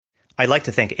I'd like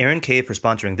to thank Aaron K. for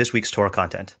sponsoring this week's Torah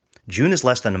content. June is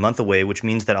less than a month away, which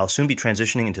means that I'll soon be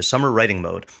transitioning into summer writing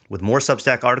mode, with more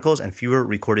Substack articles and fewer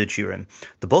recorded shiurim.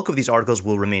 The bulk of these articles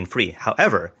will remain free.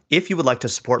 However, if you would like to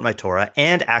support my Torah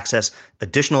and access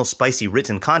additional spicy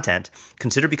written content,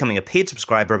 consider becoming a paid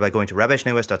subscriber by going to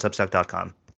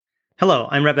rabbishneiweiss.substack.com. Hello,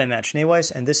 I'm Rabbi Matt Schneeweiss,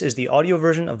 and this is the audio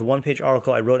version of the one-page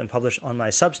article I wrote and published on my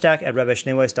Substack at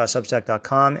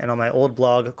rabbishneiweiss.substack.com and on my old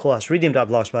blog,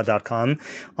 kolhasredim.blogspot.com,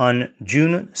 on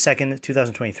June 2nd,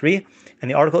 2023,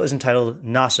 and the article is entitled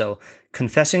Naso,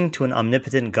 Confessing to an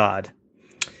Omnipotent God.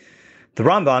 The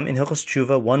Rambam in Hilchos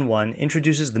Tshuva 1.1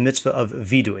 introduces the mitzvah of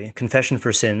vidui, confession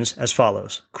for sins, as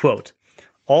follows, quote,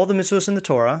 all the mitzvahs in the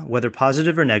Torah, whether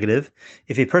positive or negative,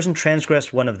 if a person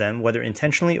transgressed one of them, whether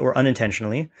intentionally or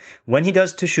unintentionally, when he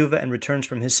does teshuvah and returns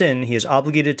from his sin, he is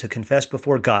obligated to confess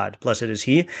before God, blessed is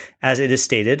he, as it is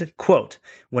stated, quote,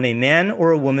 when a man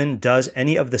or a woman does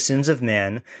any of the sins of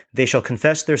man, they shall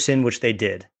confess their sin which they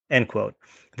did, end quote.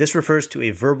 This refers to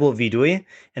a verbal vidui,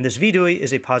 and this vidui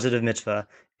is a positive mitzvah,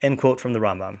 end quote from the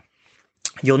Rambam.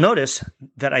 You'll notice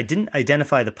that I didn't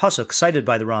identify the pasuk cited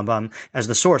by the Rambam as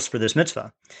the source for this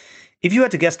mitzvah. If you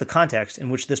had to guess the context in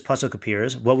which this pasuk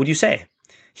appears, what would you say?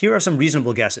 Here are some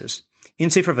reasonable guesses. In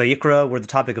Sefer Vayikra, where the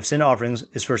topic of sin offerings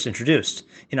is first introduced.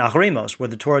 In Acharemos, where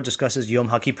the Torah discusses Yom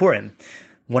HaKippurim.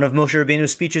 One of Moshe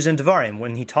Rabbeinu's speeches in Devarim,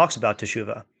 when he talks about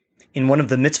Teshuvah. In one of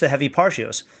the mitzvah-heavy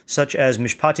parshios, such as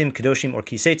Mishpatim, Kedoshim, or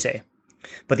Kiseitze.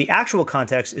 But the actual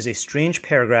context is a strange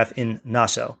paragraph in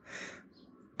Naso.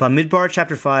 Bamidbar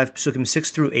chapter 5, psukim 6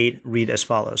 through 8 read as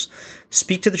follows.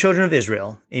 Speak to the children of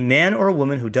Israel, a man or a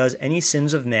woman who does any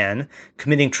sins of man,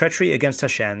 committing treachery against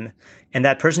Hashem, and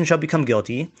that person shall become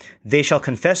guilty, they shall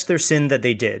confess their sin that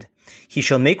they did. He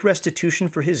shall make restitution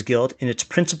for his guilt in its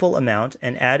principal amount,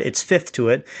 and add its fifth to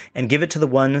it, and give it to the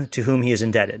one to whom he is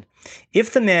indebted.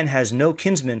 If the man has no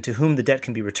kinsman to whom the debt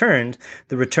can be returned,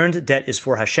 the returned debt is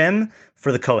for Hashem,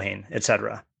 for the Kohen,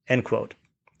 etc. End quote.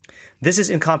 This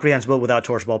is incomprehensible without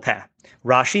Torah Sheba'al Peh.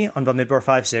 Rashi on Bamidbar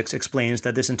 5.6 explains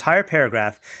that this entire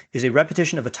paragraph is a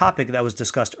repetition of a topic that was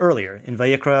discussed earlier in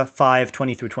Vayikra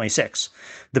 5:20 through 26.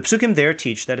 The psukim there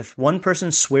teach that if one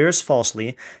person swears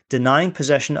falsely, denying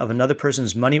possession of another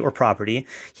person's money or property,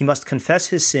 he must confess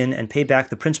his sin and pay back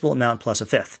the principal amount plus a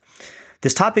fifth.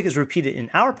 This topic is repeated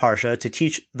in our parsha to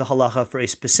teach the halacha for a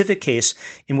specific case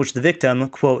in which the victim,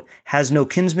 quote, has no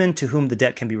kinsman to whom the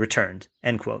debt can be returned,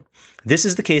 end quote. This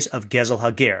is the case of Gezel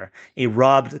Hager, a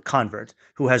robbed convert,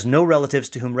 who has no relatives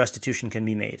to whom restitution can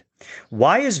be made.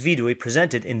 Why is vidui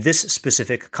presented in this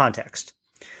specific context?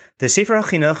 The Sefer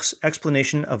HaChinuch's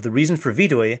explanation of the reason for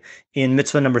vidui in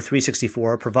mitzvah number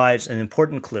 364 provides an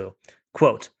important clue.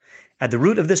 Quote, at the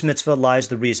root of this mitzvah lies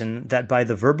the reason that by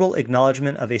the verbal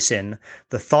acknowledgement of a sin,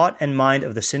 the thought and mind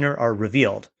of the sinner are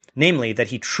revealed, namely, that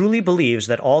he truly believes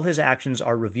that all his actions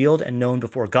are revealed and known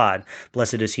before God,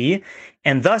 blessed is he,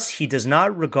 and thus he does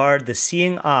not regard the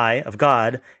seeing eye of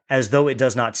God as though it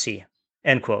does not see.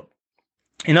 End quote.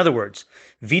 In other words,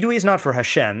 vidui is not for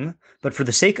Hashem, but for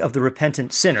the sake of the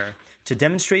repentant sinner, to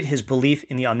demonstrate his belief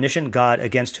in the omniscient God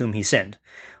against whom he sinned.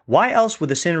 Why else would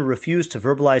the sinner refuse to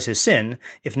verbalize his sin,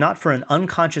 if not for an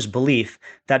unconscious belief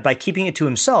that by keeping it to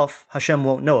himself, Hashem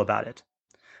won't know about it?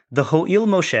 The Ho'il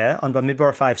Moshe on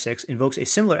Bamidbar 5.6 invokes a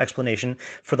similar explanation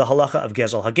for the halacha of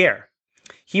Gezel Hager.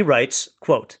 He writes,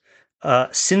 quote,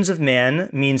 sins of man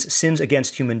means sins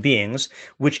against human beings,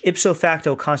 which ipso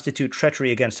facto constitute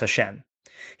treachery against Hashem.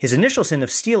 His initial sin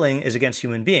of stealing is against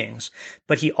human beings,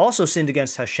 but he also sinned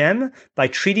against Hashem by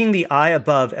treating the eye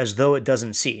above as though it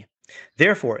doesn't see.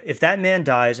 Therefore, if that man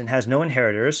dies and has no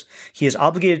inheritors, he is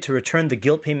obligated to return the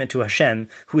guilt payment to Hashem,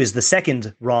 who is the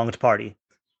second wronged party.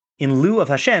 In lieu of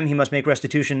Hashem, he must make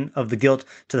restitution of the guilt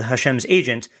to the Hashem's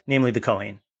agent, namely the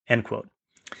Kohen. End quote.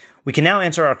 We can now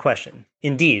answer our question.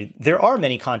 Indeed, there are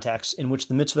many contexts in which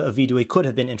the mitzvah of vidui could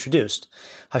have been introduced.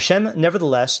 Hashem,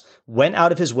 nevertheless, went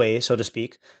out of his way, so to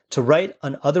speak, to write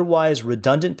an otherwise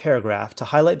redundant paragraph to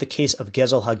highlight the case of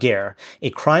Gezel Hager,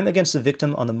 a crime against the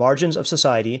victim on the margins of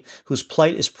society whose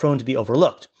plight is prone to be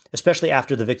overlooked, especially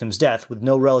after the victim's death, with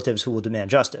no relatives who will demand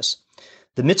justice.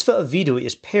 The mitzvah of vidui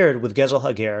is paired with Gezel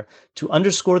Hager to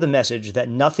underscore the message that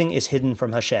nothing is hidden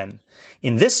from Hashem.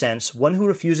 In this sense, one who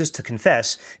refuses to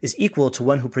confess is equal to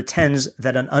one who pretends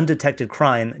that an undetected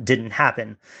crime didn't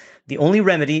happen. The only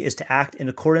remedy is to act in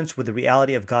accordance with the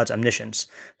reality of God's omniscience,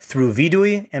 through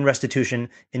vidui and restitution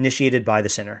initiated by the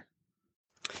sinner.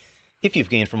 If you've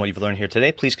gained from what you've learned here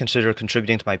today, please consider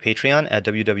contributing to my Patreon at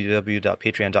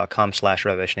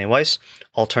www.patreon.com/Rabbi Schneeweiss.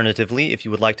 Alternatively, if you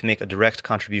would like to make a direct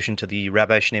contribution to the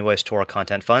Rabbi Schneeweiss Torah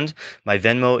Content Fund, my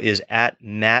Venmo is at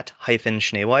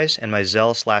Matt-Schneeweiss, and my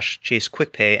Zelle/Chase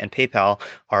QuickPay and PayPal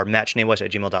are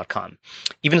mattschneeweiss@gmail.com.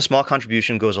 Even a small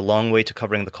contribution goes a long way to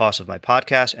covering the cost of my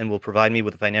podcast and will provide me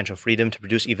with the financial freedom to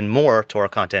produce even more Torah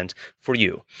content for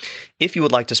you. If you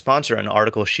would like to sponsor an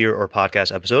article, shir, or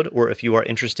podcast episode, or if you are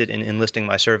interested in enlisting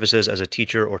my services as a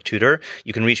teacher or tutor,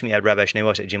 you can reach me at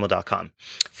rabbischneeweiss@gmail.com.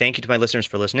 Thank you to my listeners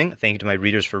for listening. Thank you to my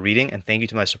readers for reading. And thank you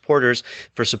to my supporters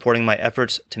for supporting my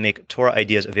efforts to make Torah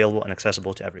ideas available and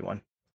accessible to everyone.